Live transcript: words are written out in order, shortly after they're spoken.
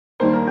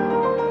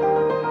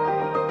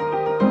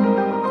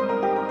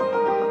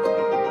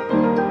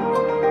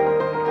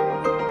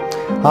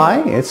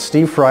Hi, it's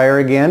Steve Fryer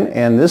again,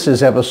 and this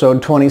is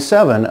episode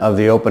 27 of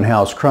the Open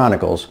House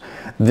Chronicles.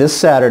 This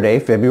Saturday,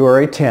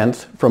 February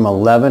 10th, from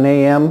 11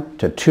 a.m.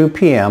 to 2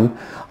 p.m.,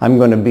 I'm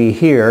going to be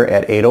here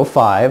at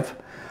 805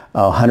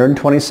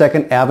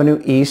 122nd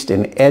Avenue East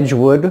in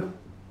Edgewood,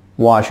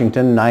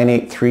 Washington,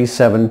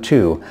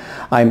 98372.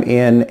 I'm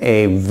in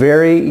a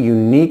very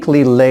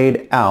uniquely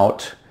laid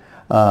out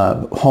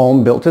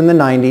home built in the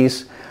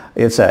 90s.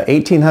 It's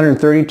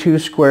 1,832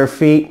 square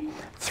feet.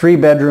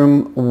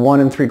 3-bedroom,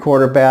 1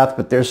 3/4 bath,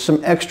 but there's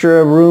some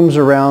extra rooms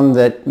around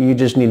that you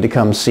just need to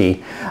come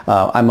see.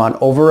 I'm on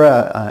over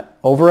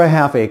a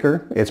half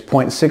acre. It's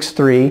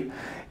 0.63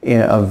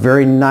 in a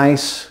very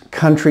nice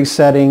country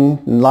setting,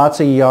 lots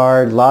of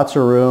yard, lots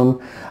of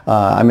room.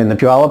 I'm in the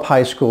Puyallup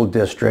High School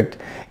district,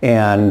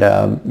 and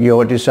you owe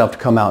it to yourself to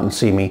come out and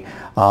see me.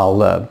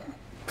 I'll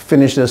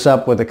finish this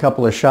up with a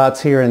couple of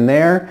shots here and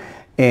there,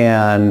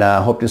 and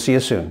hope to see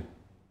you soon.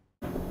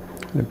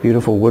 A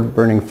beautiful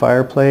wood-burning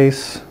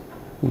fireplace,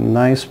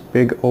 nice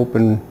big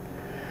open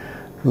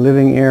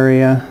living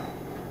area,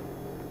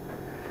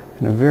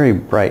 and a very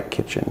bright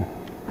kitchen.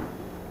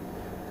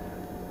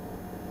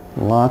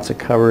 Lots of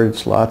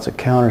cupboards, lots of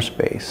counter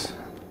space.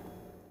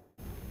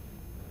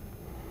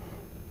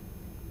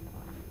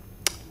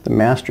 The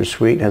master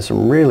suite has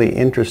some really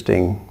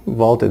interesting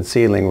vaulted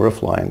ceiling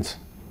roof lines.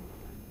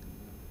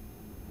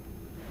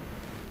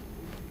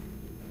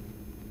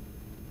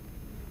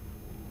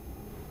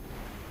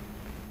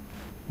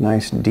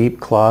 Nice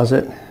deep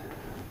closet,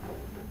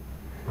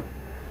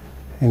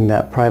 and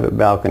that private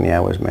balcony I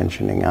was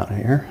mentioning out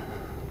here.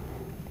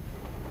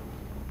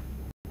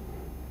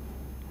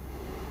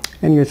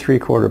 And your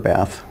 3/4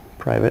 bath,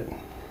 private.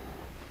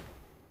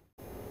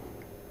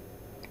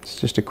 It's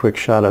just a quick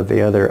shot of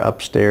the other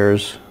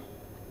upstairs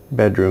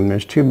bedroom.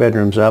 There's 2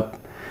 bedrooms up,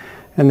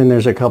 and then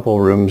there's a couple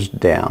rooms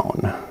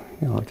down.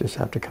 You'll just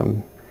have to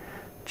come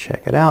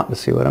check it out to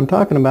see what I'm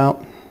talking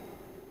about.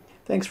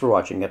 Thanks for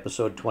watching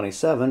episode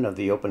 27 of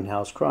the Open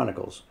House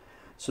Chronicles.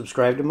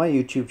 Subscribe to my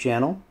YouTube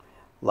channel,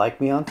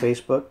 like me on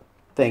Facebook.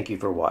 Thank you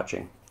for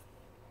watching.